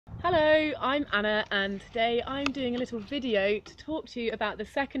Hello, I'm Anna and today I'm doing a little video to talk to you about the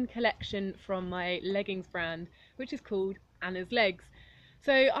second collection from my leggings brand, which is called Anna's Legs.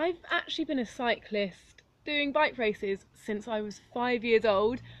 So I've actually been a cyclist doing bike races since I was 5 years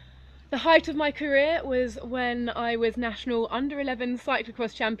old. The height of my career was when I was national under-11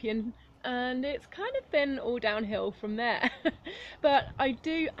 cyclocross champion, and it's kind of been all downhill from there. But I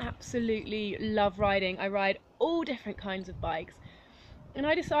do absolutely love riding. I ride all different kinds of bikes. And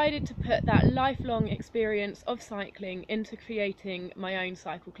I decided to put that lifelong experience of cycling into creating my own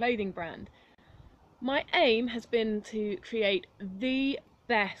cycle clothing brand. My aim has been to create the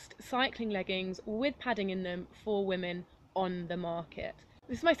best cycling leggings with padding in them for women on the market.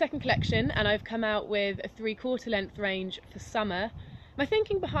 This is my second collection and I've come out with a 3/4 length range for summer. My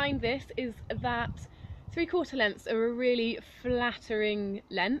thinking behind this is that 3/4 lengths are a really flattering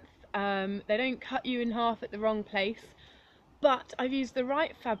length. They don't cut you in half at the wrong place. But I've used the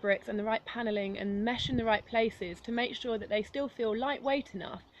right fabrics and the right paneling and mesh in the right places to make sure that they still feel lightweight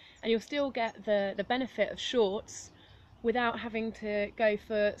enough and you'll still get the benefit of shorts without having to go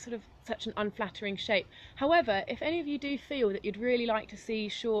for sort of such an unflattering shape. However, if any of you do feel that you'd really like to see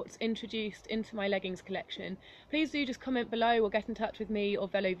shorts introduced into my leggings collection, please do just comment below or get in touch with me or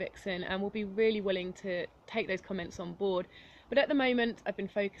Velo Vixen and we'll be really willing to take those comments on board. But at the moment I've been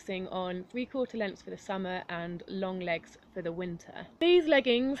focusing on 3/4 lengths for the summer and long legs for the winter. These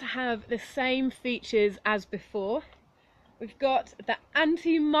leggings have the same features as before. We've got the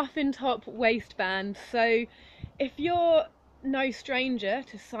anti-muffin top waistband, so if you're no stranger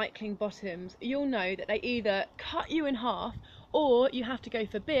to cycling bottoms, you'll know that they either cut you in half or you have to go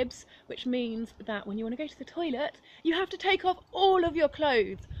for bibs, which means that when you want to go to the toilet, you have to take off all of your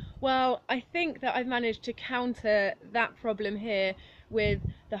clothes. Well, I think that I've managed to counter that problem here with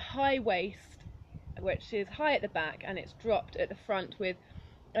the high waist, which is high at the back and it's dropped at the front with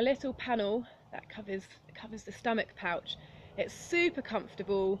a little panel that covers the stomach pouch. It's super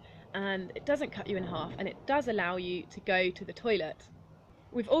comfortable and it doesn't cut you in half and it does allow you to go to the toilet.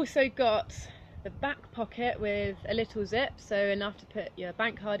 We've also got the back pocket with a little zip, so enough to put your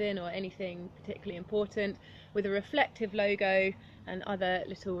bank card in or anything particularly important, with a reflective logo and other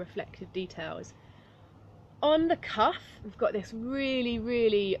little reflective details. On the cuff we've got this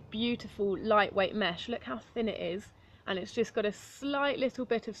really beautiful lightweight mesh. Look how thin it is, and it's just got a slight little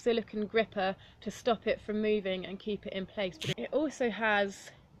bit of silicone gripper to stop it from moving and keep it in place. But it also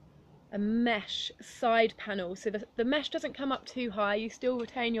has a mesh side panel, so the mesh doesn't come up too high, you still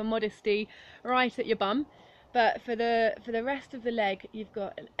retain your modesty right at your bum, but for the rest of the leg you've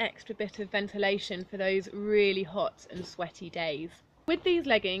got an extra bit of ventilation for those really hot and sweaty days. With these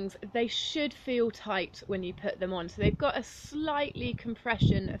leggings, they should feel tight when you put them on, so they've got a slightly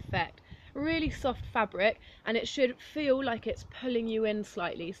compression effect, really soft fabric, and it should feel like it's pulling you in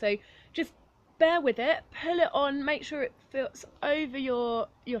slightly, so just bear with it, pull it on, make sure it fits over your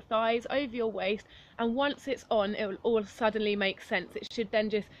thighs, over your waist, and once it's on it will all suddenly make sense. It should then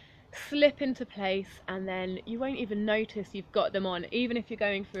just slip into place and then you won't even notice you've got them on. Even if you're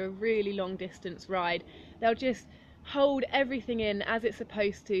going for a really long distance ride, they'll just hold everything in as it's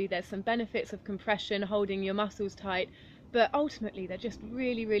supposed to. There's some benefits of compression, holding your muscles tight, but ultimately they're just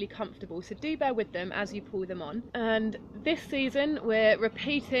really comfortable, so do bear with them as you pull them on. And this season we're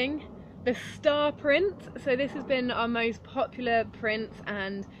repeating the star print, so this has been our most popular print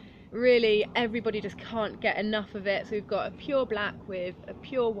and really everybody just can't get enough of it. So we've got a pure black with a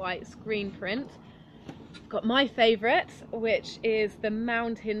pure white screen print. We've got my favourite, which is the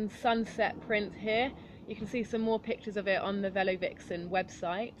mountain sunset print here. You can see some more pictures of it on the Velo Vixen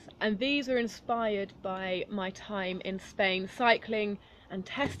website, and these are inspired by my time in Spain cycling and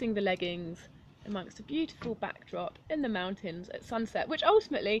testing the leggings amongst a beautiful backdrop in the mountains at sunset, which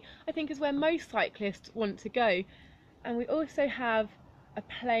ultimately I think is where most cyclists want to go. And we also have a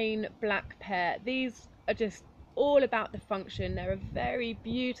plain black pair. These are just all about the function. They're a very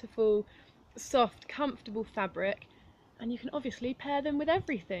beautiful, soft, comfortable fabric, and you can obviously pair them with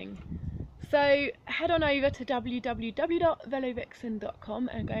everything. So head on over to www.velovixen.com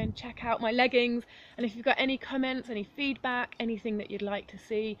and go and check out my leggings, and if you've got any comments, any feedback, anything that you'd like to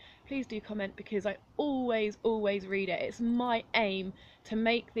see, please do comment, because I always read it. It's my aim to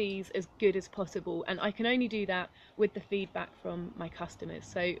make these as good as possible, and I can only do that with the feedback from my customers,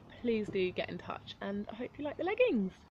 so please do get in touch and I hope you like the leggings.